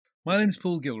My name is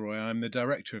Paul Gilroy. I'm the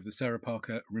director of the Sarah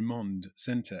Parker Remond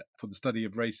Centre for the Study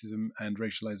of Racism and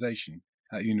Racialisation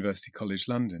at University College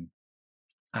London.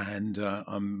 And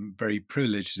I'm very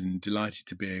privileged and delighted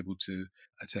to be able to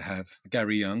have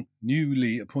Gary Young,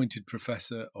 newly appointed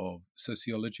Professor of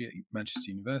Sociology at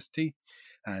Manchester University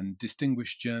and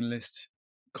distinguished journalist,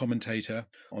 commentator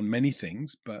on many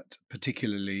things, but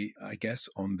particularly, I guess,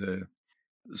 on the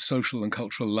social and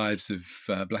cultural lives of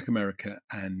Black America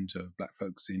and Black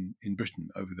folks in Britain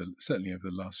certainly over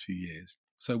the last few years.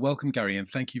 So welcome, Gary, and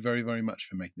thank you very, very much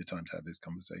for making the time to have this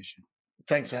conversation.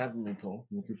 Thanks for having me, Paul.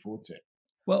 I'm looking forward to it.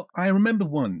 Well, I remember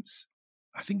once,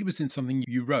 I think it was in something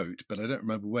you wrote, but I don't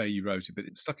remember where you wrote it, but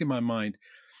it stuck in my mind.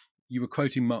 You were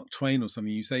quoting Mark Twain or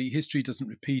something. You say, history doesn't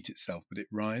repeat itself, but it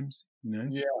rhymes,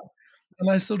 Yeah. And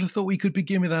I sort of thought we could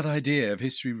begin with that idea of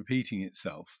history repeating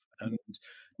itself and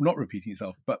not repeating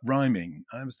itself, but rhyming.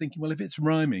 I was thinking, well, if it's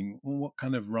rhyming, well, what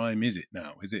kind of rhyme is it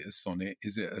now? Is it a sonnet?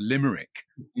 Is it a limerick?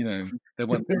 There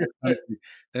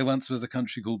once was a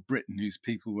country called Britain whose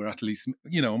people were utterly,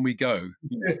 and we go.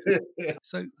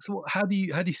 So how do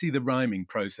you see the rhyming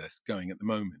process going at the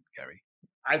moment, Gary?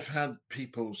 I've had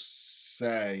people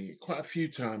say quite a few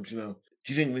times, do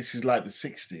you think this is like the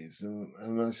 60s?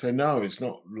 And I say, no, it's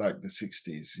not like the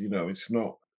 60s. It's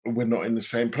not, we're not in the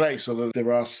same place, although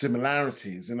there are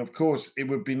similarities. And of course, it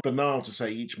would be banal to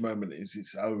say each moment is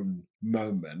its own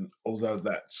moment, although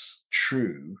that's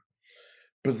true.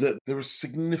 But that there are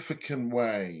significant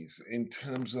ways in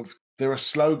terms of there are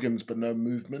slogans, but no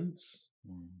movements,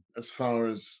 as far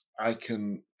as I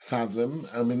can fathom.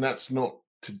 I mean, that's not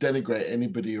to denigrate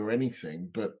anybody or anything,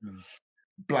 but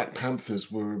Black Panthers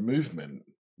were a movement.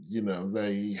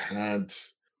 They had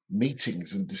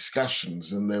meetings and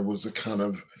discussions, and there was a kind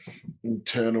of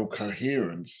internal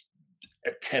coherence,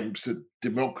 attempts at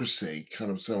democracy,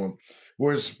 kind of so on.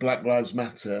 Whereas Black Lives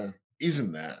Matter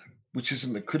isn't that, which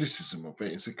isn't a criticism of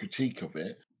it, it's a critique of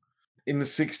it. In the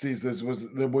 60s,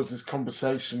 there was this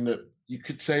conversation that you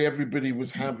could say everybody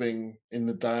was having in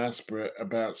the diaspora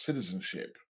about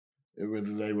citizenship,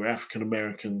 whether they were African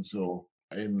Americans or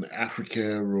in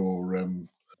Africa or,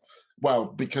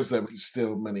 because there were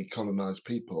still many colonized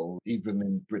people, even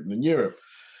in Britain and Europe.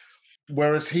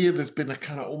 Whereas here, there's been a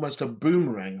kind of almost a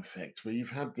boomerang effect where you've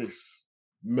had this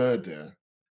murder,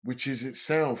 which is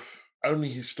itself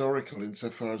only historical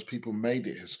insofar as people made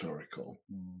it historical.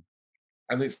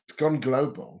 And it's gone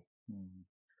global.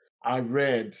 I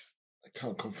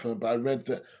can't confirm, but I read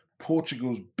that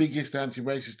Portugal's biggest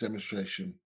anti-racist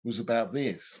demonstration was about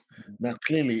this. Now,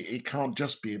 clearly, it can't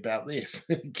just be about this.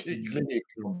 Clearly, it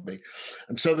can't be.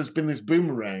 And so there's been this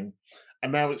boomerang,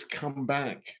 and now it's come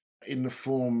back in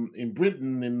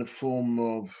Britain, in the form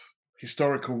of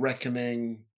historical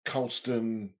reckoning,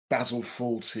 Colston, Basil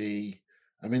Fawlty.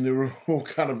 I mean, they're all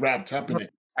kind of wrapped up in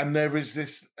it. And there is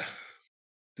this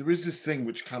thing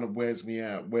which kind of wears me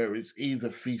out, where it's either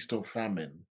feast or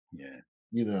famine. Yeah.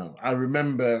 I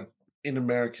remember in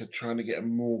America trying to get a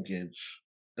mortgage,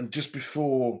 and just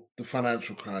before the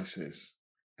financial crisis,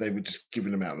 they were just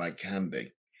giving them out like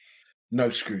candy. No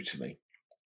scrutiny.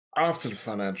 After the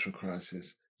financial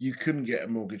crisis, you couldn't get a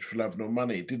mortgage for love nor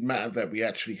money. It didn't matter that we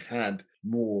actually had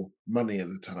more money at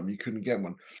the time. You couldn't get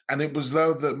one. And it was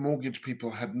though that mortgage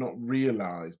people had not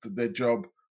realized that their job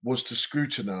was to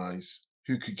scrutinize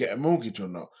who could get a mortgage or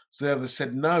not. So they either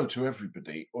said no to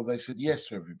everybody or they said yes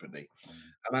to everybody.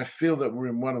 And I feel that we're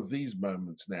in one of these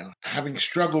moments now, having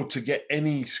struggled to get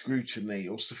any scrutiny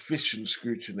or sufficient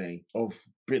scrutiny of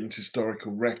Britain's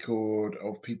historical record,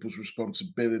 of people's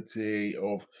responsibility,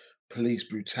 of police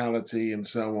brutality and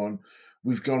so on.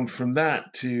 We've gone from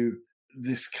that to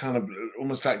this kind of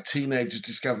almost like teenagers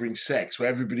discovering sex, where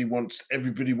everybody wants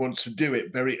to do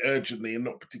it very urgently and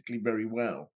not particularly very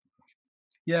well.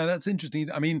 Yeah, that's interesting.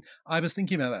 I mean, I was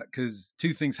thinking about that because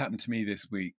two things happened to me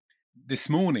this week. This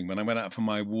morning, when I went out for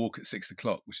my walk at 6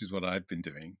 o'clock, which is what I've been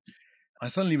doing, I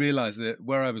suddenly realized that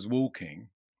where I was walking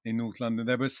in North London,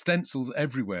 there were stencils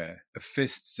everywhere of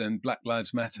fists and Black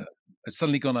Lives Matter. It's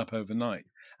suddenly gone up overnight.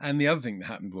 And the other thing that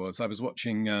happened was I was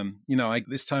watching,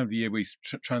 this time of the year, we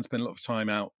try and spend a lot of time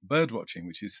out bird watching,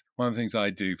 which is one of the things I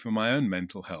do for my own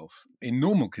mental health in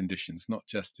normal conditions, not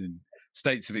just in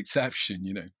states of exception,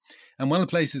 And one of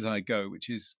the places I go, which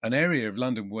is an area of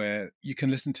London where you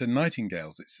can listen to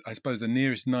nightingales. It's, I suppose, the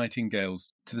nearest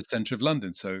nightingales to the centre of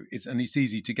London. So it's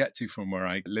easy to get to from where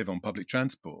I live on public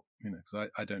transport, because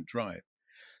I don't drive.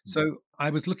 So I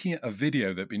was looking at a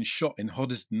video that had been shot in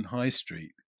Hoddesdon High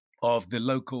Street of the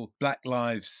local Black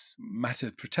Lives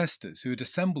Matter protesters who had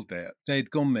assembled there.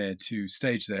 They'd gone there to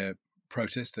stage their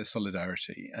protest, their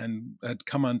solidarity, and had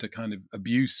come under kind of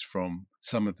abuse from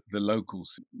some of the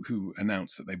locals who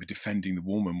announced that they were defending the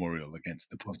War Memorial against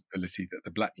the possibility that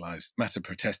the Black Lives Matter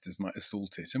protesters might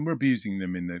assault it, and were abusing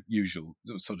them in the usual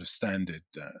sort of standard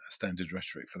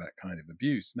rhetoric for that kind of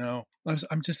abuse. Now,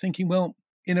 I'm just thinking, well,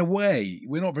 in a way,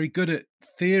 we're not very good at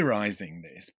theorizing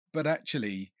this, but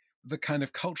actually the kind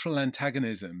of cultural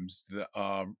antagonisms that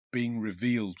are being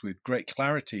revealed with great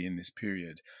clarity in this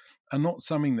period are not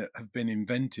something that have been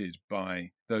invented by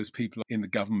those people in the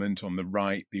government on the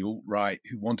right, the alt-right,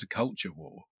 who want a culture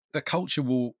war. The culture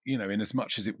war, in as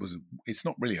much as it's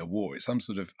not really a war, it's some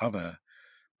sort of other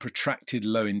protracted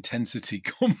low-intensity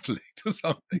conflict or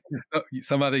something,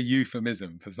 some other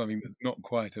euphemism for something that's not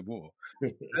quite a war.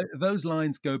 Those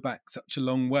lines go back such a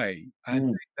long way,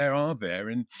 and there are there.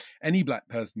 And any Black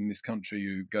person in this country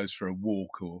who goes for a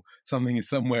walk or something is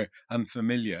somewhere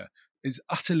unfamiliar is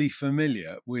utterly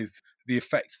familiar with the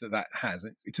effects that has.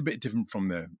 It's a bit different from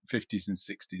the 50s and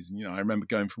 60s. And, I remember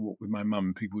going for a walk with my mum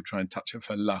and people would try and touch her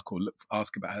for luck or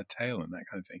ask about her tail and that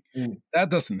kind of thing. That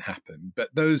doesn't happen. But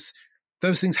those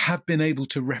things have been able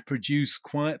to reproduce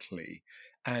quietly.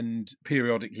 And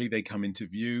periodically they come into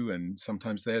view, and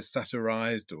sometimes they're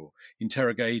satirized or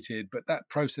interrogated, but that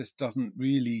process doesn't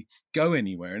really go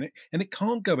anywhere. And it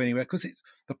can't go anywhere because it's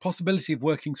the possibility of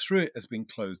working through it has been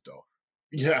closed off.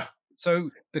 Yeah.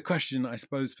 So the question, I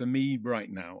suppose, for me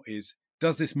right now is,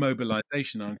 does this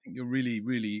mobilization, I think you're really,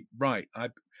 really right.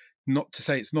 Not to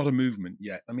say it's not a movement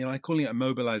yet. I mean, I'm calling it a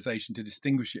mobilization to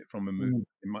distinguish it from a movement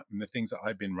in the things that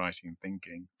I've been writing and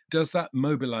thinking. Does that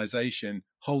mobilization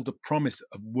hold the promise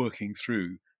of working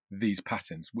through these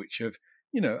patterns, which have,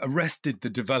 arrested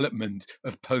the development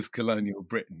of post-colonial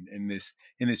Britain in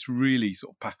this really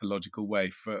sort of pathological way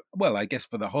for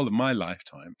the whole of my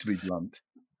lifetime, to be blunt?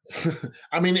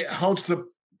 I mean, it holds the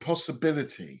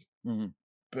possibility,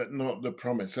 but not the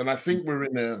promise. And I think we're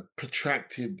in a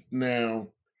protracted now.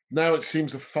 Now it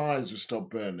seems the fires have stopped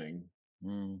burning,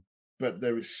 but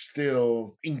there is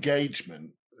still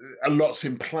engagement. A lot's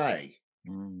in play.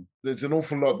 There's an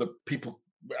awful lot that people,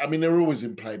 they're always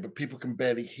in play, but people can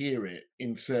barely hear it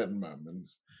in certain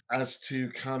moments as to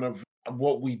kind of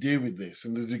what we do with this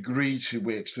and the degree to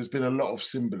which there's been a lot of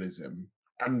symbolism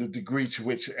and the degree to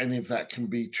which any of that can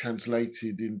be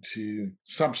translated into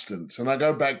substance. And I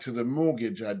go back to the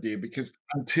mortgage idea, because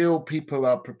until people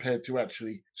are prepared to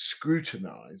actually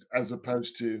scrutinize, as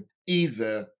opposed to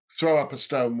either throw up a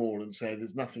stone wall and say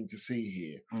there's nothing to see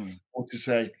here, or to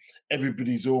say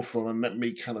everybody's awful and let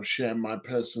me kind of share my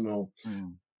personal,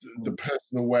 the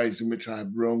personal ways in which I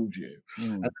have wronged you,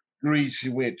 and the degree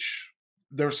to which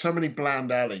there are so many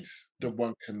blind alleys that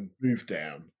one can move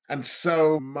down, and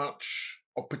so much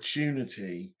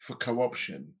opportunity for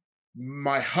co-option.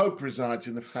 My hope resides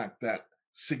in the fact that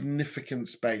significant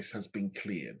space has been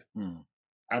cleared.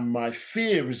 And my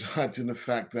fear resides in the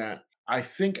fact that I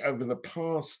think over the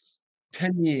past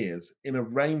 10 years, in a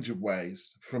range of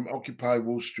ways, from Occupy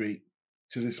Wall Street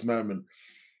to this moment,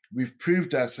 we've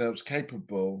proved ourselves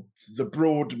capable, the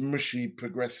broad, mushy,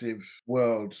 progressive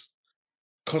world,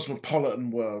 cosmopolitan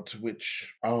world to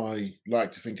which I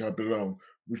like to think I belong,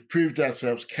 we've proved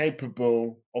ourselves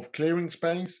capable of clearing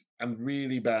space and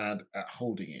really bad at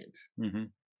holding it.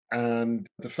 And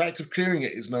the fact of clearing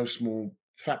it is no small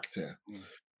factor.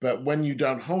 But when you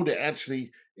don't hold it,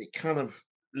 actually, it kind of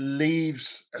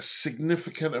leaves a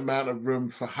significant amount of room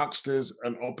for hucksters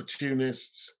and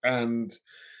opportunists. And,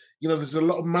 there's a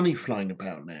lot of money flying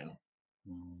about now.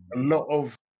 A lot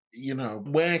of,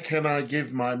 where can I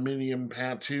give my £1 million,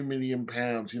 £2 million,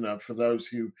 for those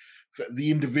for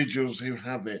the individuals who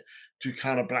have it, to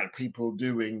kind of Black people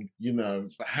doing,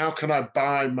 but how can I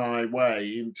buy my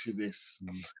way into this?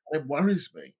 It worries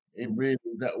me. It really,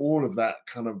 that all of that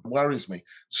kind of worries me.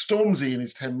 Stormzy and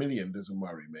his 10 million doesn't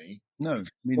worry me. No,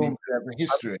 Stormzy has a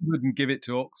history. I wouldn't give it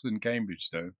to Oxford and Cambridge,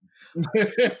 though.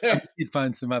 You'd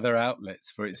find some other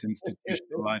outlets for its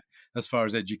institutional life as far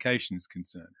as education is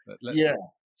concerned. But he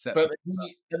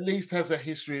at least has a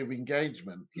history of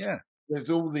engagement. Yeah. There's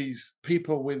all these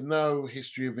people with no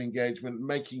history of engagement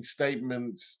making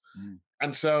statements.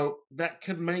 And so that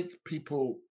can make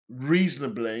people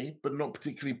reasonably, but not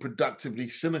particularly productively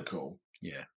cynical.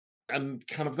 Yeah. And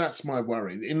kind of that's my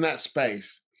worry. In that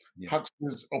space,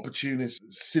 hucksters, opportunists,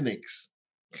 cynics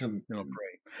can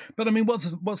operate. But I mean,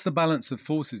 what's the balance of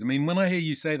forces? I mean, when I hear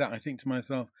you say that, I think to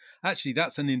myself, actually,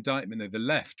 that's an indictment of the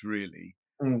left, really.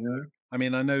 I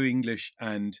mean, I know English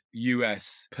and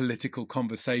US political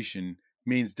conversation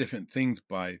means different things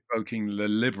by evoking the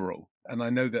liberal. And I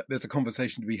know that there's a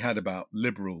conversation to be had about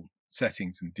liberal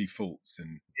settings and defaults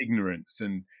and ignorance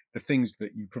and the things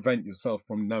that you prevent yourself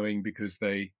from knowing because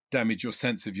they damage your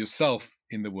sense of yourself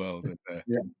in the world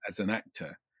Yeah. as an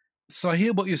actor. So I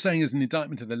hear what you're saying as an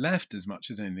indictment of the left as much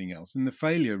as anything else, and the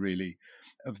failure really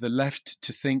of the left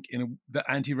to think that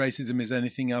anti-racism is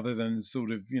anything other than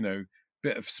sort of,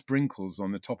 bit of sprinkles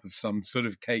on the top of some sort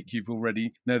of cake you've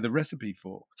already know the recipe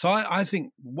for. So I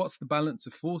think, what's the balance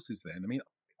of forces then? I mean,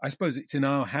 I suppose it's in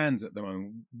our hands at the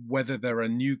moment whether there are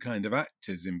new kind of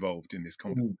actors involved in this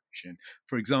Mm, conversation.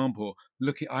 For example,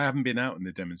 I haven't been out in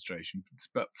the demonstration,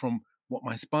 but from what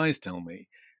my spies tell me,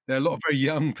 there are a lot of very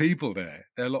young people there.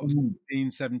 There are a lot of mm,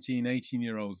 16, 17,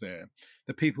 18-year-olds there.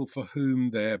 The people for whom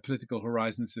their political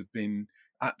horizons have been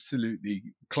absolutely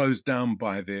closed down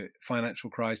by the financial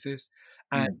crisis,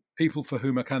 and mm, people for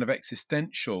whom a kind of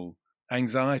existential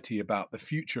anxiety about the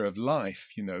future of life,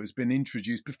 has been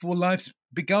introduced before life's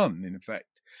begun, in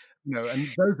effect. And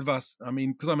those of us, I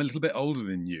mean, because I'm a little bit older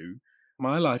than you,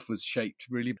 my life was shaped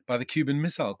really by the Cuban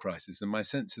Missile Crisis and my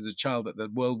sense as a child that the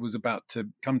world was about to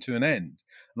come to an end.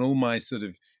 And all my sort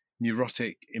of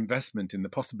neurotic investment in the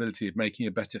possibility of making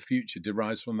a better future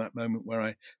derives from that moment where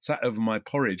I sat over my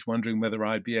porridge wondering whether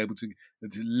I'd be able to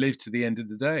live to the end of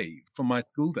the day from my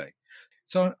school day.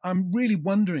 So I'm really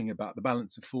wondering about the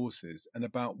balance of forces and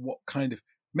about what kind of,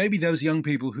 maybe those young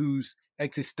people whose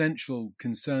existential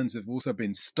concerns have also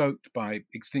been stoked by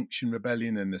Extinction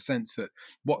Rebellion, and the sense that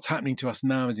what's happening to us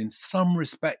now is in some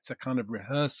respects a kind of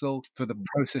rehearsal for the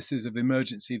processes of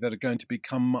emergency that are going to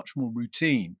become much more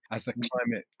routine as the mm.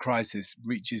 climate crisis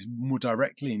reaches more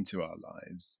directly into our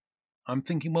lives. I'm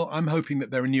thinking, well, I'm hoping that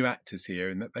there are new actors here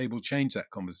and that they will change that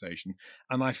conversation.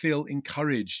 And I feel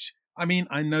encouraged. I mean,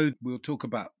 I know we'll talk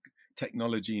about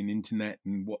technology and internet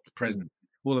and what's Mm. present,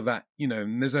 all of that,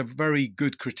 and there's a very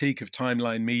good critique of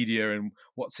timeline media and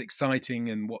what's exciting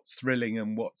and what's thrilling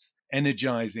and what's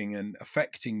energizing and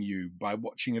affecting you by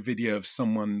watching a video of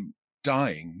someone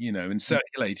dying, and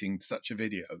circulating such a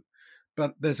video.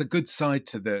 But there's a good side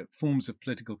to the forms of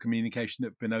political communication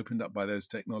that have been opened up by those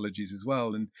technologies as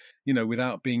well. And,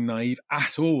 without being naive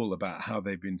at all about how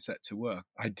they've been set to work,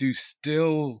 I do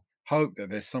still hope that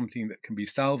there's something that can be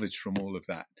salvaged from all of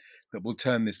that, that will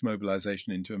turn this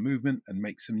mobilization into a movement and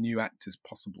make some new actors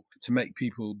possible, to make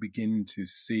people begin to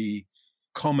see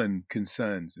common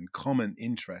concerns and common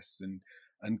interests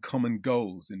and common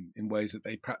goals in ways that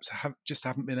they perhaps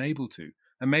haven't been able to.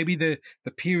 And maybe the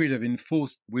period of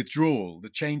enforced withdrawal, the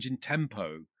change in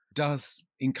tempo, does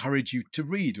encourage you to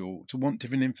read or to want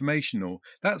different information. Or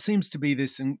that seems to be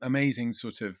this amazing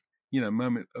sort of,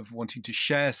 moment of wanting to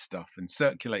share stuff and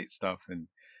circulate stuff and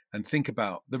think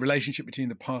about the relationship between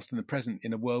the past and the present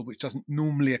in a world which doesn't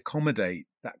normally accommodate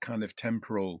that kind of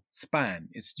temporal span.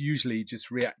 It's usually just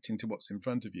reacting to what's in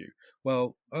front of you.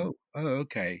 Well,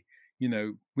 okay.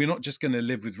 We're not just going to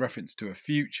live with reference to a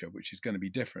future, which is going to be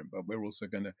different, but we're also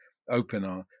going to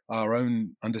open our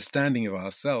own understanding of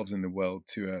ourselves in the world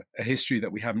to a history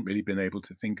that we haven't really been able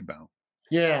to think about.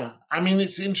 Yeah, I mean,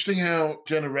 it's interesting how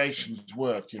generations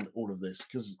work in all of this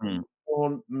because Mm,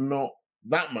 you're not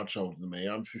that much older than me.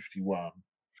 I'm 51.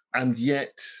 And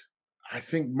yet, I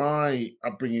think my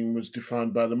upbringing was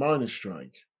defined by the miners'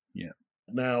 strike. yeah,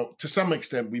 Now, to some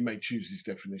extent, we may choose these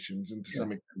definitions, and to yeah,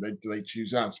 some extent, they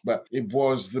choose us, but it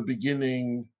was the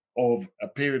beginning of a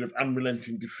period of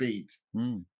unrelenting defeat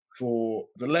mm, for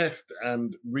the left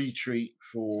and retreat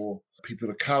for people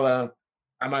of color.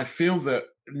 And I feel that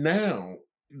now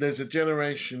there's a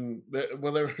generation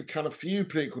well, there are kind of few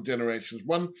political generations.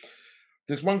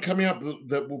 There's one coming up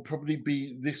that will probably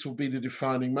be this will be the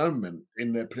defining moment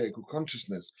in their political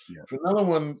consciousness. yeah, For another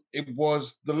one, it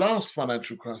was the last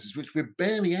financial crisis, which we're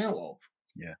barely out of.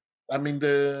 yeah. I mean,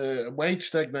 the wage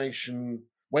stagnation,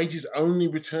 wages only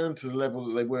returned to the level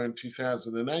that they were in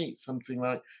 2008, something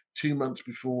like 2 months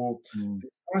before Mm,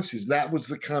 this crisis. That was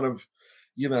the kind of,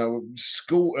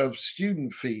 school of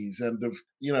student fees and of,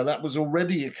 that was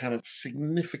already a kind of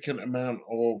significant amount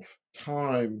of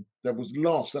time that was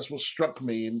lost. That's what struck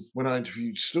me when I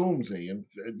interviewed Stormzy. And,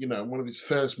 one of his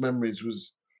first memories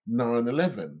was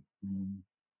 9/11. mm,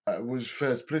 Was his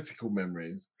first political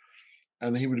memories,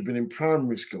 and he would have been in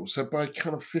primary school. So by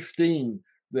kind of 15,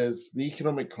 there's the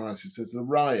economic crisis, there's the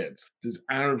riots, there's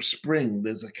Arab Spring,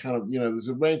 there's a kind of, there's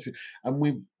a range, and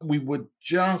we were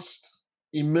just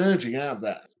emerging out of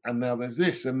that. And now there's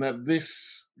this, and that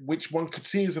this, which one could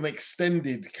see as an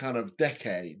extended kind of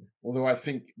decade, although I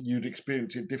think you'd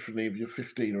experience it differently if you're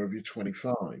 15 or if you're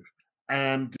 25.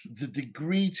 And the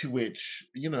degree to which,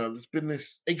 there's been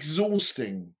this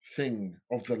exhausting thing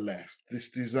of the left, this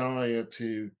desire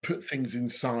to put things in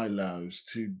silos,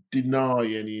 to deny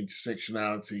any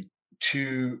intersectionality,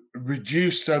 to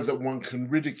reduce so that one can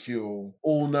ridicule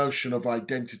all notion of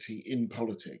identity in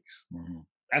politics. Mhm.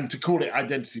 And to call it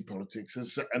identity politics,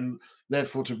 and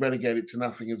therefore to relegate it to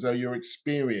nothing, as though your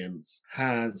experience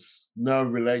has no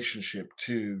relationship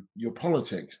to your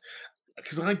politics.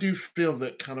 Because I do feel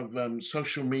that kind of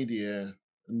social media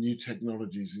and new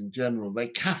technologies in general, they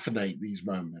caffeinate these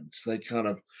moments.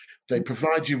 They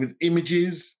provide you with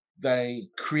images. They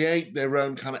create their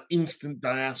own kind of instant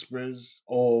diasporas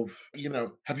of,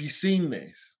 have you seen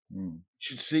this? Mm. You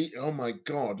should see. Oh my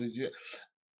God! Did you?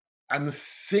 And the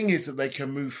thing is that they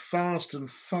can move fast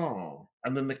and far.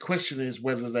 And then the question is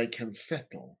whether they can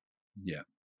settle. Yeah.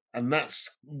 And that's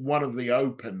one of the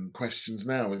open questions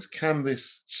now is, can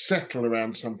this settle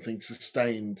around something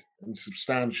sustained and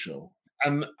substantial?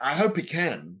 And I hope it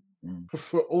can Mm.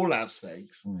 for all our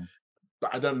sakes, Mm.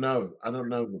 but I don't know. I don't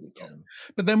know that it can.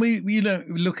 But then we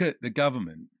look at the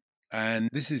government, and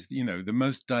this is, the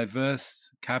most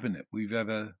diverse cabinet we've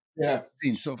ever Yeah.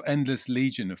 seen, sort of endless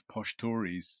legion of posh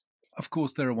Tories. Of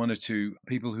course, there are one or two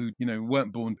people who,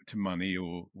 weren't born to money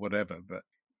or whatever, but,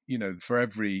 for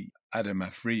every Adam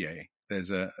Afriye, there's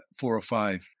a 4 or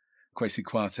 5 Kwesi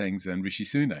Kwartengs and Rishi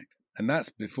Sunak. And that's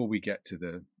before we get to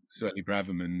the Swetly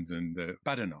Bravermans and the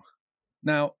Badenoch.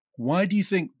 Now, why do you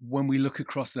think when we look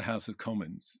across the House of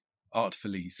Commons,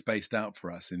 artfully spaced out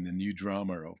for us in the new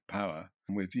drama of power,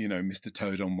 with, Mr.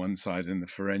 Toad on one side and the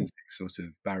forensic sort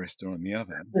of barrister on the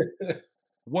other,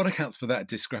 what accounts for that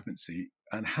discrepancy,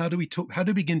 and how do we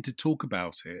begin to talk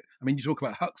about it? I mean, you talk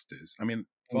about hucksters. I mean,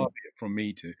 far be it from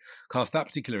me to cast that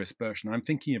particular aspersion. I'm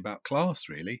thinking about class,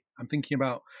 really. I'm thinking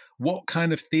about what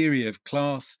kind of theory of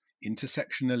class,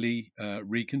 intersectionally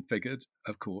reconfigured,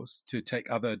 of course, to take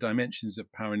other dimensions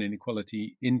of power and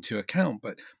inequality into account.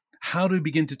 But how do we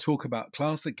begin to talk about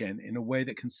class again in a way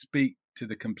that can speak to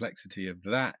the complexity of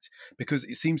that? Because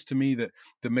it seems to me that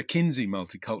the McKinsey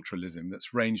multiculturalism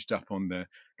that's ranged up on the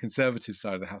conservative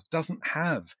side of the house doesn't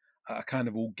have a kind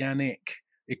of organic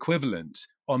equivalent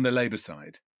on the Labour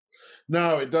side.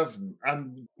 No, it doesn't.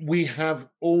 And we have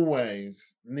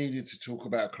always needed to talk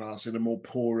about class in a more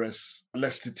porous,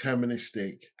 less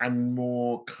deterministic, and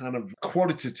more kind of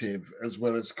qualitative as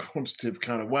well as quantitative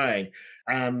kind of way.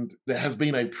 And there has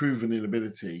been a proven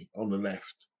inability on the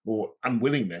left, or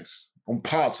unwillingness on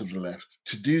parts of the left,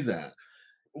 to do that.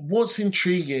 What's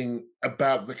intriguing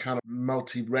about the kind of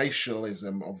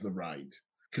multiracialism of the right,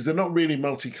 because they're not really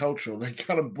multicultural, they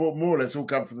kind of more or less all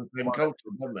come from the same culture,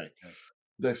 don't they? Yeah.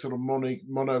 They're sort of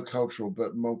monocultural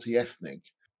but multi-ethnic,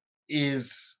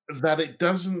 is that it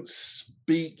doesn't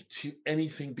speak to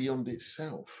anything beyond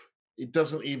itself. It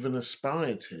doesn't even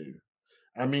aspire to.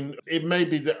 I mean, it may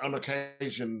be that on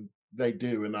occasion they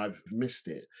do and I've missed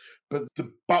it, but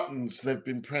the buttons they've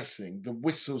been pressing, the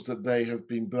whistles that they have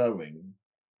been blowing,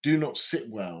 do not sit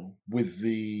well with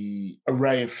the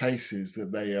array of faces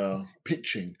that they are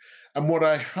pitching. And what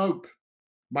I hope,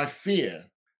 my fear,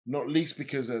 not least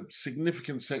because a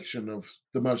significant section of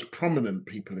the most prominent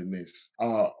people in this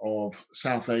are of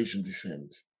South Asian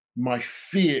descent. My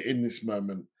fear in this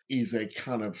moment is a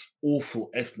kind of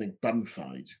awful ethnic bun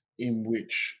fight in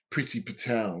which Priti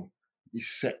Patel is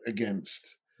set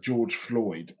against George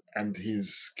Floyd and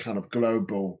his kind of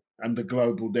global and the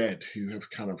global dead who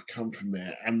have kind of come from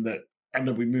there, and that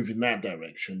we move in that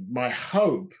direction. My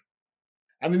hope,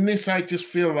 and in this, I just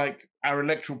feel like our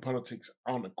electoral politics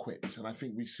aren't equipped. And I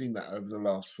think we've seen that over the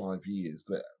last 5 years,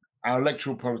 that our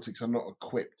electoral politics are not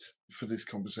equipped for this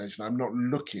conversation. I'm not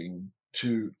looking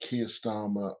to Keir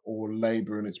Starmer or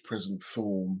Labour in its present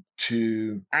form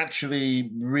to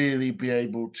actually really be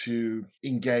able to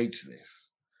engage this,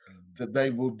 that they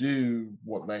will do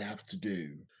what they have to do.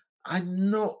 I'm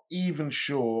not even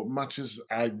sure, much as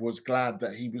I was glad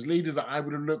that he was leader, that I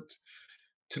would have looked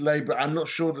to Labour. I'm not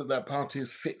sure that that party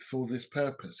is fit for this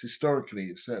purpose.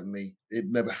 Historically, it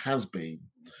never has been.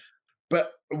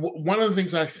 But one of the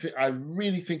things I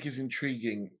really think is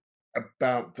intriguing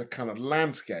about the kind of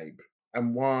landscape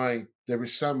and why there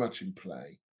is so much in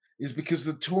play is because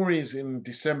the Tories in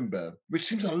December, which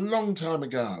seems a long time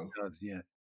ago, It does, yes.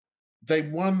 they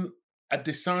won a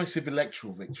decisive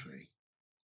electoral victory.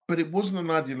 But it wasn't an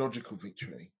ideological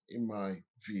victory, in my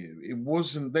view. It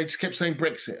wasn't, they just kept saying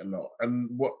Brexit a lot. And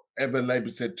whatever Labour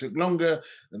said took longer,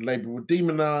 and Labour were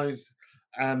demonised,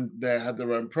 and they had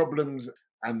their own problems.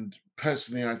 And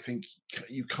personally, I think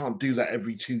you can't do that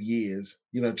every 2 years.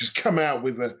 Just come out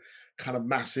with a kind of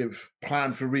massive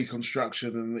plan for reconstruction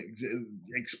and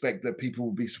expect that people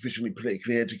will be sufficiently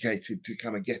politically educated to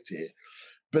kind of get it.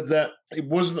 But that it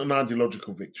wasn't an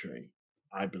ideological victory,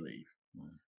 I believe.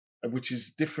 Which is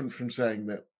different from saying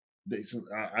that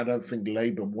I don't think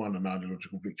Labour won an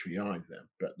ideological victory either,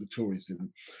 but the Tories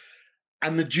didn't.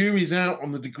 And the jury's out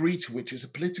on the degree to which it's a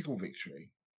political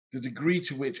victory, the degree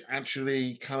to which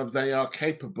actually kind of they are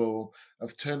capable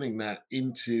of turning that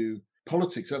into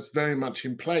politics. That's very much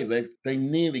in play. They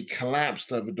nearly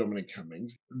collapsed over Dominic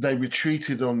Cummings. They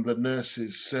retreated on the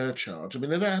nurses' surcharge. I mean,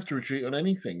 they don't have to retreat on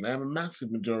anything. They have a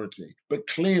massive majority. But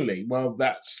clearly, while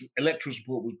that electoral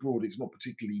support was broad, it's not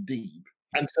particularly deep.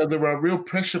 And so there are real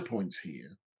pressure points here.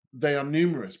 They are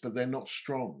numerous, but they're not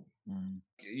strong. Mm.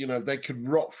 They could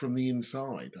rot from the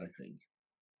inside, I think.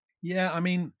 Yeah, I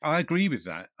mean, I agree with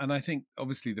that. And I think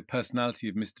obviously the personality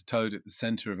of Mr. Toad at the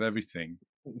center of everything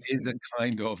is a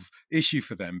kind of issue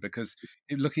for them, because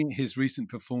looking at his recent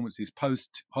performances,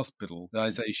 post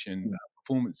hospitalization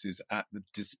performances at the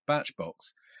dispatch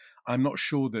box, I'm not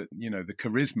sure that, the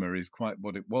charisma is quite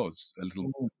what it was a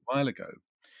little while ago.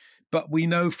 But we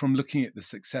know from looking at the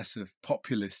success of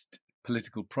populist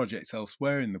political projects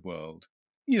elsewhere in the world,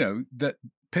 that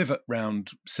pivot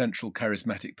round central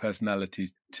charismatic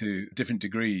personalities to different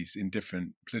degrees in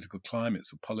different political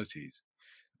climates or polities,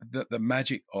 that the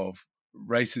magic of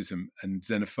racism and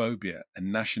xenophobia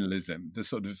and nationalism, the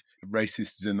sort of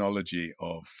racist xenology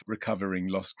of recovering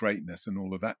lost greatness and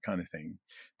all of that kind of thing,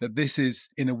 that this is,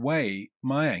 in a way,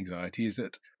 my anxiety is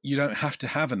that you don't have to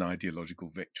have an ideological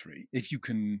victory if you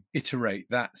can iterate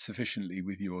that sufficiently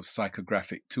with your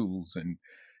psychographic tools and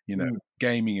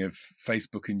gaming of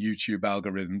Facebook and YouTube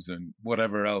algorithms and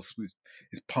whatever else is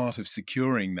part of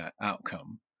securing that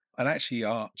outcome. And actually,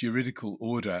 our juridical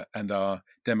order and our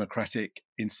democratic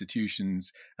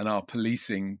institutions and our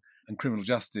policing and criminal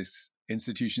justice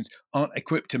institutions aren't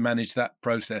equipped to manage that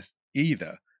process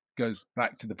either. Goes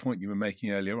back to the point you were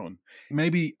making earlier on.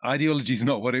 Maybe ideology is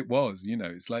not what it was.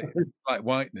 It's like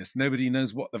whiteness. Nobody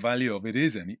knows what the value of it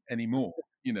is anymore.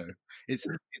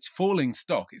 It's falling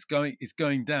stock. It's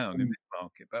going down in this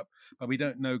market, but we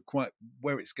don't know quite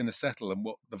where it's going to settle and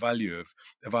what the value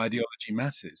of ideology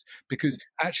matters. Because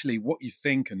actually, what you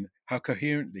think and how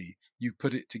coherently you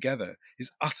put it together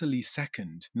is utterly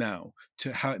second now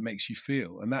to how it makes you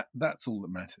feel, and that's all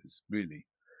that matters, really.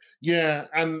 Yeah,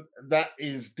 and that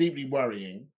is deeply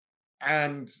worrying,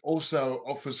 and also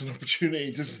offers an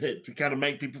opportunity, doesn't it, to kind of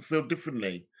make people feel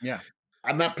differently. Yeah.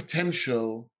 And that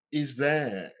potential is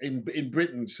there in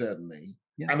Britain, certainly.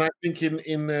 Yeah. And I think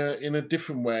in a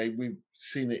different way, we've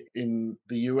seen it in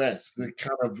the US. The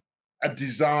kind of a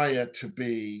desire to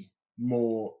be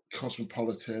more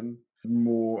cosmopolitan,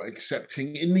 more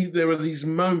accepting. There are these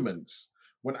moments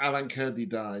when Alan Kurdi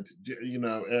died,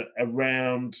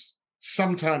 around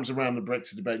sometimes around the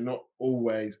Brexit debate, not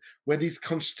always, where these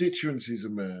constituencies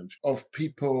emerge of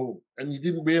people, and you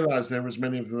didn't realise there were as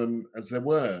many of them as there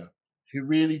were, who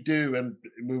really do, and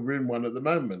we're in one at the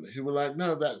moment, who were like,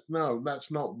 that's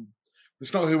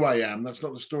not who I am. That's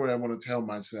not the story I want to tell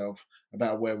myself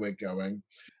about where we're going.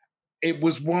 It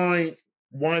was why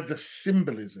the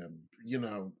symbolism,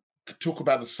 talk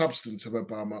about the substance of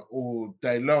Obama all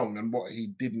day long and what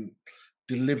he didn't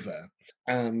deliver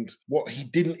and what he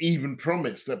didn't even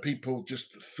promise that people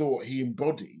just thought he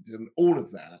embodied and all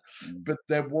of that. But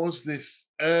there was this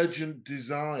urgent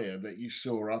desire that you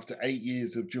saw after 8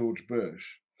 years of George Bush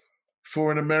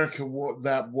for an America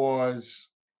that was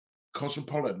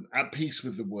cosmopolitan, at peace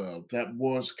with the world, that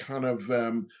was kind of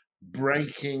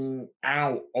breaking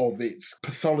out of its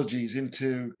pathologies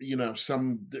into,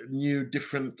 some new,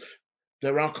 different.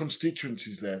 There are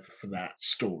constituencies there for that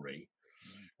story,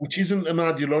 which isn't an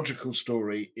ideological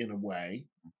story in a way.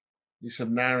 It's a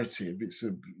narrative.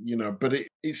 But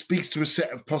it speaks to a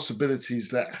set of possibilities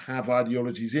that have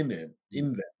ideologies in them.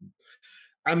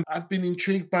 And I've been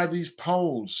intrigued by these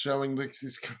polls showing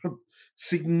this kind of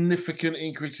significant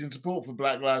increase in support for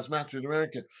Black Lives Matter in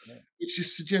America, which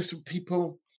just suggests that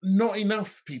people, not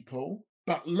enough people,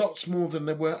 but lots more than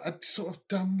there were, are sort of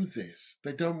done with this.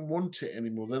 They don't want it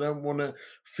anymore. They don't want to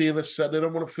feel they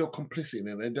don't want to feel complicit in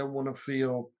it. They don't want to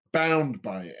feel bound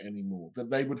by it anymore. That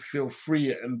they would feel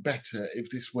freer and better if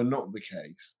this were not the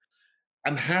case.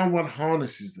 And how one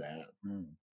harnesses that.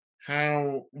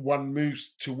 How one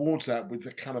moves towards that with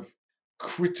the kind of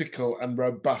critical and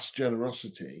robust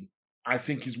generosity, I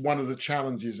think is one of the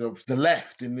challenges of the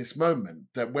left in this moment.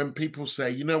 That when people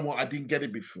say, you know what, I didn't get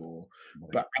it before,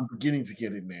 but I'm beginning to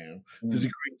get it now, the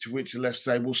degree to which the left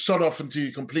say, well, sod off until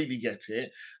you completely get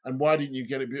it, and why didn't you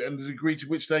get it? And the degree to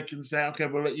which they can say, okay,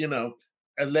 well,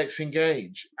 let's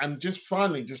engage. And just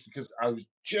finally, just because I was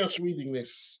just reading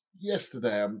this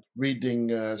yesterday, I'm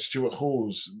reading Stuart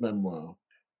Hall's memoir.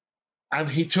 And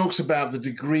he talks about the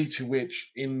degree to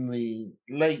which in the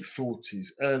late 40s,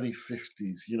 early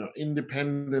 50s,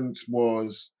 independence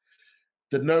was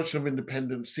the notion of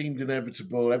independence seemed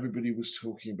inevitable. Everybody was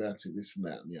talking about it, this and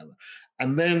that and the other.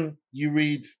 And then you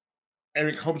read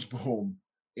Eric Hobsbawm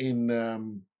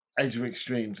in Age of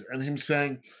Extremes, and him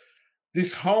saying,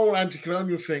 this whole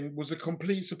anti-colonial thing was a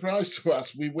complete surprise to us.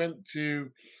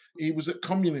 He was at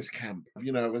communist camp,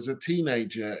 as a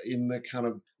teenager in the kind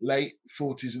of late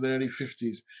 40s and early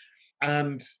 50s,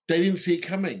 and they didn't see it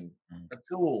coming at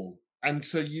all. And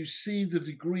so you see the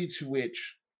degree to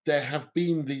which there have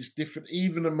been these different,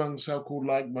 even among so-called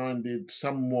like-minded,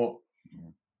 somewhat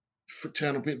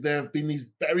fraternal people, there have been these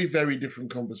very, very different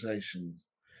conversations,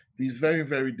 these very,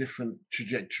 very different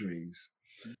trajectories.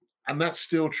 And that's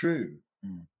still true.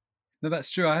 No,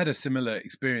 that's true. I had a similar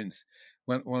experience.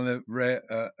 One of the rare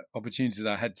opportunities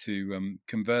I had to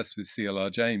converse with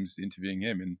CLR James, interviewing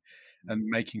him and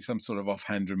making some sort of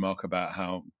offhand remark about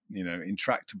how,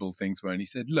 intractable things were. And he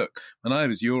said, look, when I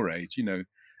was your age,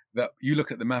 that you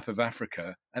look at the map of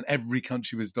Africa and every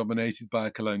country was dominated by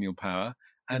a colonial power.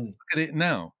 And look at it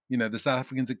now. The South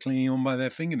Africans are clinging on by their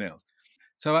fingernails.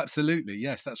 So absolutely,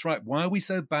 yes, that's right. Why are we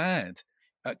so bad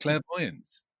at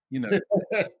clairvoyance?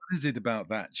 What is it about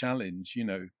that challenge?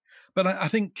 But I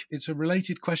think it's a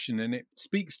related question, and it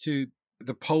speaks to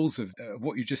the poles of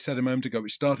what you just said a moment ago,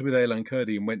 which started with Aylan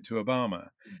Kurdi and went to Obama.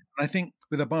 And I think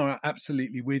with Obama,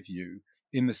 absolutely with you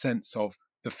in the sense of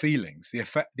the feelings, the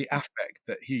affect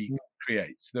that he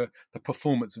creates, the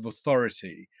performance of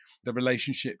authority, the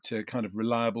relationship to kind of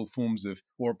reliable forms of,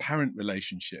 or apparent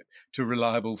relationship to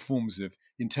reliable forms of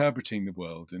interpreting the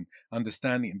world and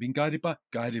understanding and being guided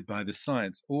by the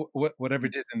science or whatever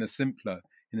it is in a simpler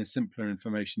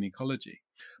information ecology.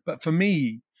 But for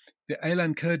me, the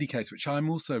Aylan Kurdi case, which I'm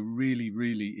also really,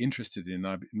 really interested in,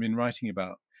 I've been writing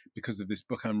about because of this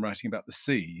book I'm writing about the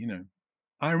sea,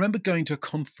 I remember going to a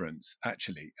conference,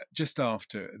 actually, just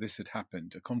after this had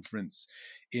happened, a conference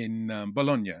in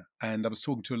Bologna. And I was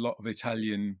talking to a lot of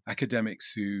Italian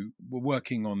academics who were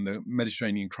working on the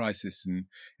Mediterranean crisis. And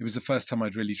it was the first time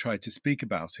I'd really tried to speak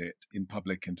about it in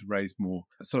public and to raise more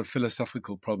sort of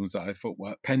philosophical problems that I thought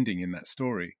were pending in that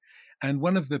story. And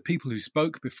one of the people who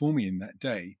spoke before me in that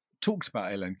day talked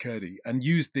about Aylan Kurdi and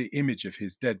used the image of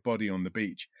his dead body on the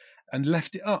beach and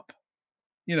left it up.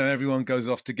 Everyone goes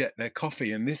off to get their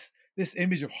coffee, and this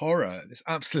image of horror, this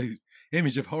absolute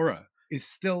image of horror, is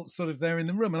still sort of there in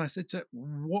the room. And I said to her,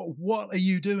 what are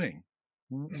you doing?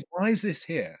 Why is this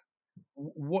here?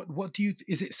 What do you?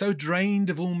 Is it so drained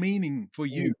of all meaning for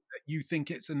you that you think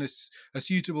it's a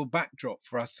suitable backdrop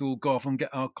for us to all go off and get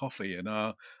our coffee and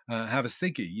have a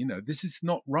ciggy? This is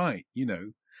not right.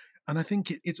 And I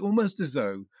think it's almost as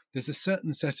though there's a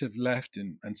certain set of left,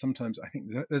 and sometimes I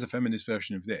think there's a feminist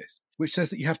version of this, which says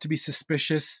that you have to be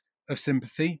suspicious of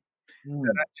sympathy,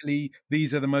 that actually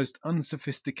these are the most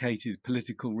unsophisticated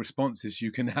political responses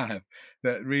you can have,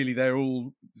 that really they're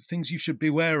all things you should be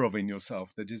aware of in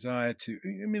yourself, the desire to,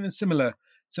 the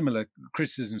similar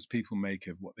criticisms people make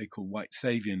of what they call white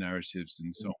savior narratives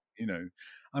and so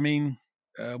on,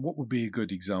 what would be a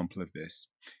good example of this?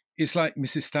 It's like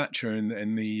Mrs. Thatcher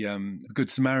in the Good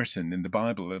Samaritan in the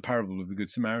Bible, the parable of the Good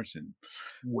Samaritan,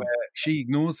 where she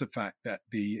ignores the fact that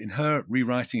in her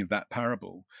rewriting of that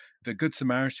parable, the Good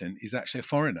Samaritan is actually a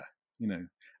foreigner, and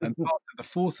part of the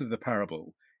force of the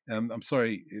parable. I'm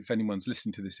sorry if anyone's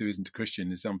listening to this who isn't a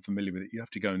Christian, is unfamiliar with it. You have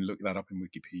to go and look that up in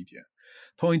Wikipedia.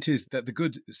 Point is that the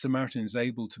Good Samaritan is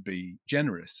able to be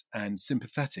generous and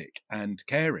sympathetic and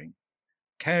caring,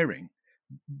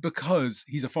 because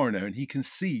he's a foreigner and he can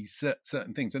see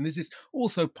certain things. And this is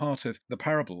also part of the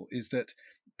parable, is that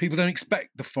people don't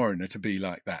expect the foreigner to be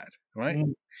like that, right?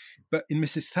 But in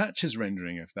Mrs. Thatcher's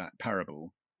rendering of that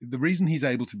parable, the reason he's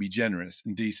able to be generous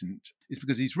and decent is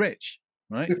because he's rich,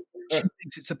 right? She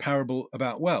thinks it's a parable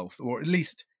about wealth, or at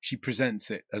least she presents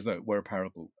it as though it were a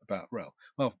parable about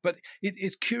wealth. But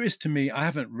it's curious to me. I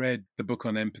haven't read the book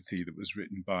on empathy that was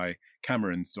written by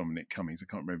Cameron's Dominic Cummings. I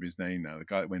can't remember his name now, the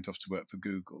guy that went off to work for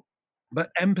Google.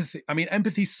 But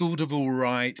empathy's sort of all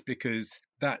right, because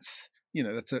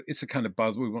it's a kind of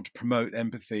buzz. We want to promote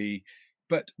empathy,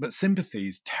 but sympathy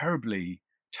is terribly,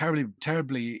 terribly,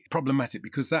 terribly problematic,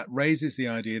 because that raises the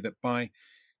idea that by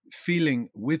feeling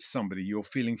with somebody, you're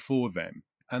feeling for them.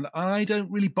 And I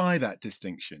don't really buy that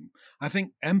distinction. I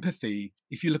think empathy,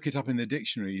 if you look it up in the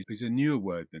dictionary, is a newer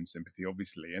word than sympathy,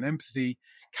 obviously. And empathy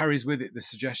carries with it the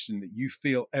suggestion that you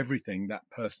feel everything that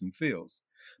person feels.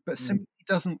 But sympathy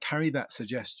doesn't carry that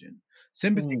suggestion.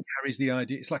 Sympathy carries the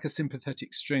idea, it's like a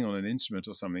sympathetic string on an instrument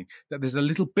or something, that there's a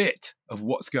little bit of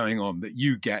what's going on that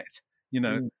you get,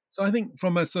 So I think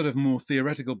from a sort of more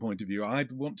theoretical point of view,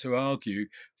 I'd want to argue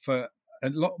for a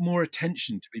lot more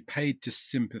attention to be paid to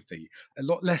sympathy, a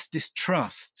lot less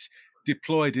distrust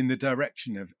deployed in the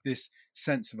direction of this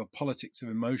sense of a politics of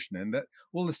emotion, and that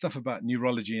all the stuff about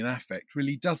neurology and affect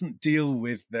really doesn't deal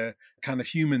with the kind of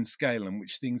human scale in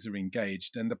which things are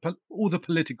engaged and or the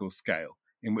political scale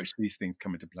in which these things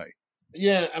come into play.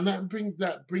 Yeah, and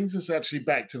that brings us actually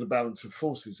back to the balance of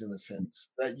forces in a sense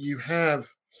that you have,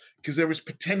 because there is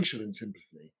potential in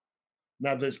sympathy.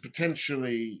 Now, there's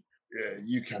potentially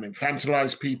you can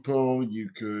infantilize people. You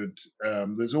could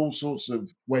there's all sorts of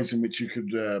ways in which you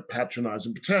could patronize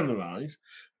and paternalize,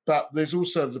 but there's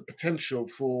also the potential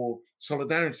for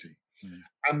solidarity,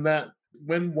 and that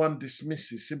when one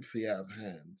dismisses sympathy out of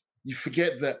hand, you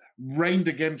forget that rained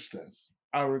against us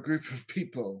are a group of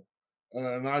people,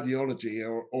 an ideology,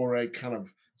 or a kind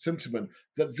of sentiment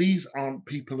that these aren't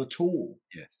people at all.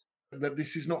 Yes. That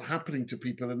this is not happening to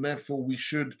people, and therefore we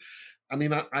should. I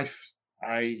mean, I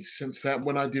sense that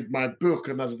when I did my book,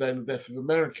 Another Day in the Death of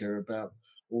America, about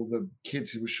all the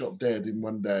kids who were shot dead in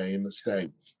one day in the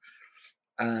States,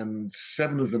 and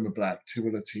 7 of them are black, 2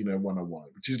 are Latino, 1 are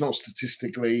white, which is not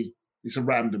statistically, it's a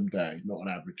random day, not an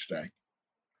average day.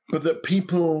 But that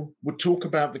people would talk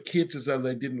about the kids as though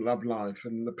they didn't love life,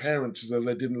 and the parents as though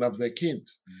they didn't love their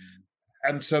kids.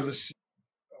 And so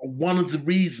one of the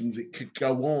reasons it could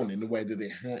go on in the way that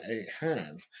it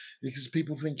has, because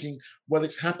people thinking, well,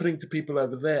 it's happening to people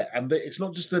over there, and it's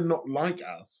not just they're not like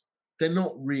us; they're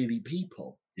not really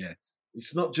people. Yes.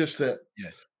 It's not just that.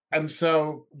 Yes. And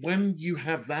so when you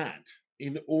have that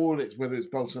in all its, whether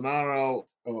it's Bolsonaro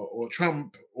or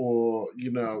Trump, or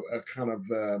a kind of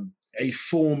a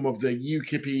form of the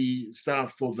UKIP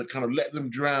stuff, or the kind of let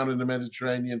them drown in the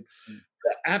Mediterranean,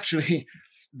 that actually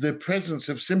the presence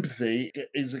of sympathy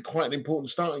is quite an important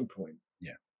starting point.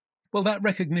 Yeah. Well, that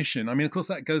recognition, I mean, of course,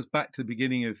 that goes back to the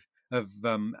beginning of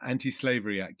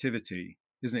anti-slavery activity,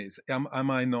 isn't it? Am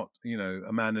I not,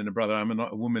 a man and a brother? I'm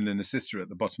not a woman and a sister at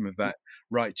the bottom of that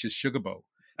righteous sugar bowl.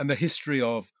 And the history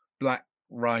of black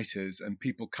writers and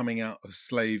people coming out of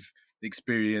slave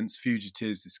experience,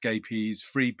 fugitives, escapees,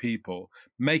 free people,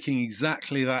 making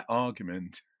exactly that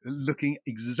argument, looking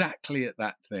exactly at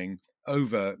that thing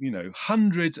over,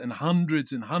 hundreds and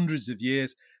hundreds and hundreds of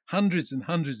years, hundreds and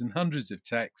hundreds and hundreds of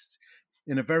texts,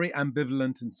 in a very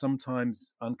ambivalent and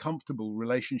sometimes uncomfortable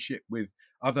relationship with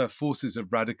other forces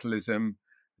of radicalism,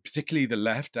 particularly the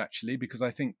left, actually, because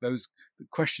I think those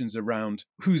questions around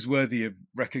who's worthy of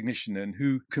recognition and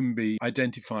who can be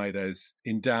identified as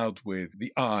endowed with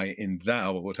the I in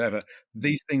thou or whatever,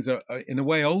 these things are in a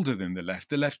way older than the left.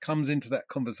 The left comes into that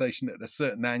conversation at a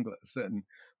certain angle, at a certain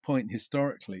point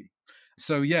historically.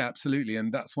 So, yeah, absolutely.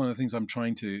 And that's one of the things I'm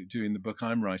trying to do in the book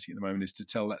I'm writing at the moment, is to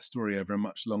tell that story over a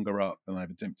much longer arc than I've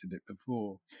attempted it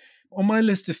before. On my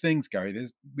list of things, Gary,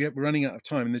 we're running out of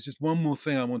time, and there's just one more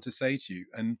thing I want to say to you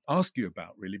and ask you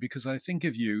about, really, because I think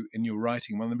of you in your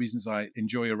writing. One of the reasons I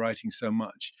enjoy your writing so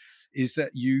much is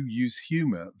that you use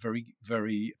humor very,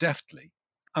 very deftly.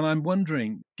 And I'm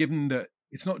wondering, given that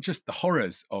it's not just the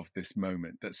horrors of this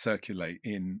moment that circulate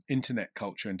in internet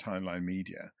culture and timeline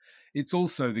media, it's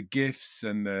also the GIFs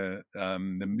and the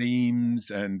memes,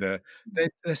 and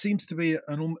there seems to be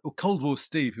Cold War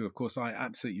Steve, who of course I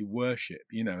absolutely worship.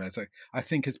 I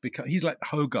think has become, he's like the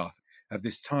Hogarth of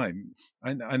this time.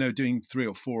 I know, doing 3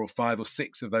 or 4 or 5 or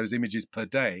 6 of those images per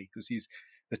day, because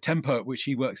the tempo at which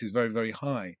he works is very, very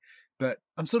high. But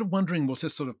I'm sort of wondering what a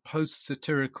sort of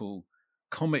post-satirical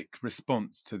comic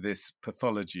response to this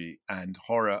pathology and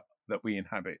horror that we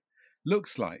inhabit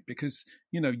looks like, because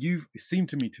you seem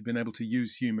to me to have been able to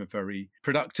use humor very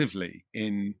productively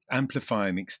in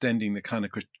amplifying, extending the kind of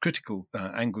critical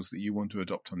angles that you want to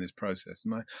adopt on this process.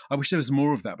 And I wish there was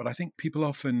more of that, but I think people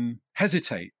often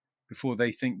hesitate before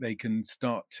they think they can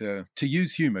start to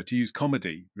use humor, to use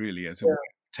comedy really as a way of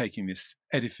taking this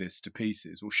edifice to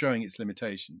pieces or showing its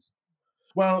limitations.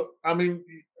 Well, I mean,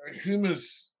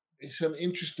 it's an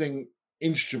interesting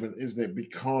instrument, isn't it?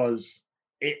 Because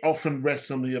it often rests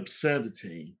on the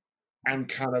absurdity and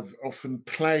kind of often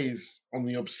plays on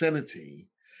the obscenity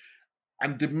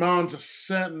and demands a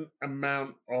certain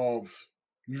amount of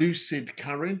lucid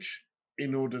courage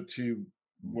in order to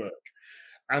work.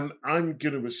 And I'm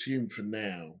going to assume for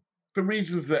now, for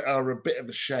reasons that are a bit of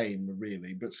a shame,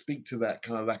 really, but speak to that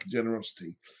kind of lack of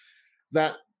generosity,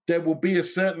 that there will be a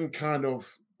certain kind of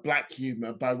black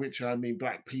humor, by which I mean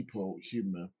black people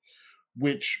humor,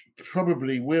 which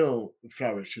probably will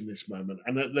flourish in this moment,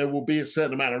 and that there will be a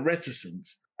certain amount of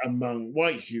reticence among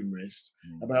white humorists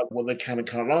about what they can and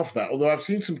can't laugh about. Although I've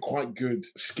seen some quite good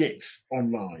skits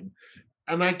online.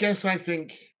 And I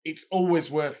think it's always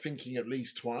worth thinking at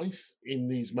least twice in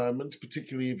these moments,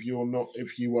 particularly if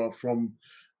you are from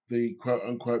the quote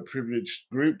unquote privileged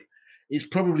group. It's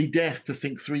probably death to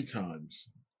think 3 times.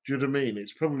 Do you know what I mean?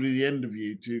 It's probably the end of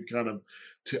you to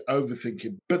overthink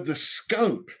it. But the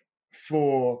scope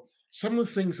for some of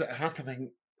the things that are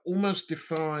happening almost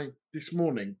defy. This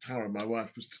morning, Tara, my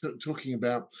wife, was talking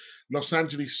about Los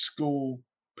Angeles School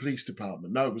Police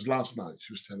Department. No, it was last night.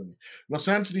 She was telling me Los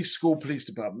Angeles School Police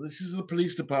Department. This is the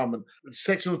police department, the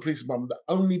section of the police department that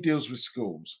only deals with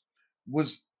schools.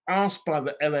 Was asked by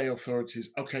the LA authorities,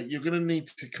 okay, you're going to need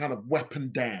to kind of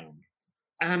weapon down,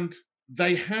 and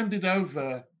they handed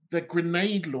over the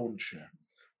grenade launcher.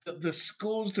 The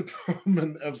schools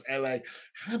department of LA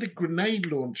had a grenade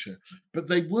launcher, but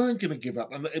they weren't going to give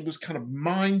up. And it was kind of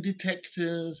mine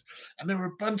detectors, and there were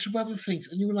a bunch of other things.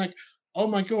 And you were like, oh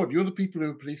my God, you're the people who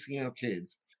are policing our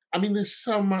kids. I mean, there's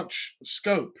so much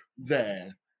scope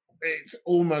there. It's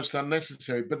almost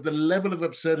unnecessary. But the level of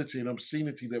absurdity and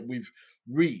obscenity that we've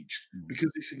reached, because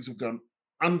these things have gone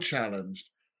unchallenged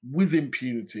with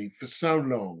impunity for so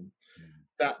long,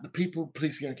 that the people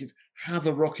policing our kids have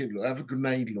a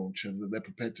grenade launcher that they're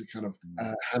prepared to kind of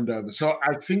hand over. So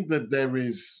I think that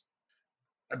there's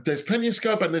plenty of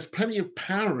scope and there's plenty of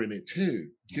power in it too,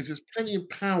 because there's plenty of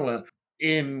power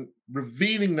in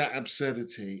revealing that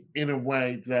absurdity in a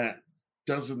way that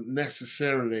doesn't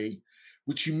necessarily,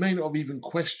 which you may not have even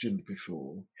questioned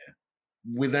before,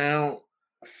 without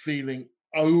feeling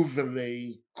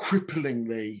overly,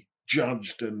 cripplingly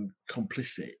judged and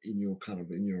complicit in your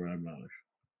own life.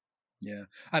 Yeah.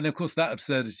 And of course, that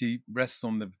absurdity rests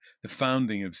on the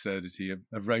founding absurdity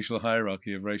of racial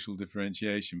hierarchy, of racial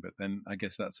differentiation. But then I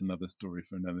guess that's another story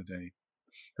for another day.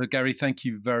 So, Gary, thank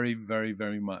you very, very,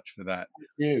 very much for that. Thank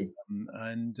you.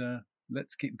 And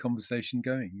let's keep the conversation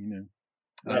going,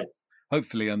 Right.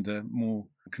 Hopefully under more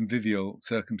convivial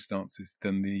circumstances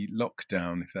than the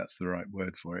lockdown, if that's the right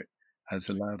word for it, has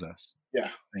allowed us.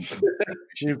 Yeah. Thank you.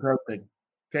 Here's hoping.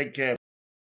 Take care.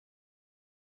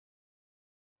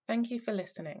 Thank you for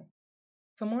listening.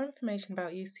 For more information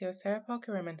about UCL Sarah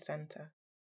Parker Remond Centre,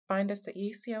 find us at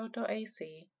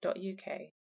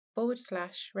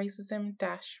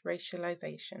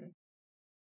ucl.ac.uk/racism-racialisation,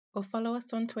 or follow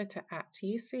us on Twitter at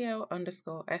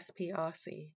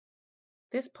UCL_SPRC.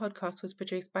 This podcast was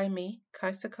produced by me,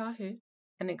 Kaisa Kahu,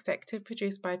 and executive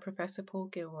produced by Professor Paul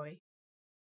Gilroy.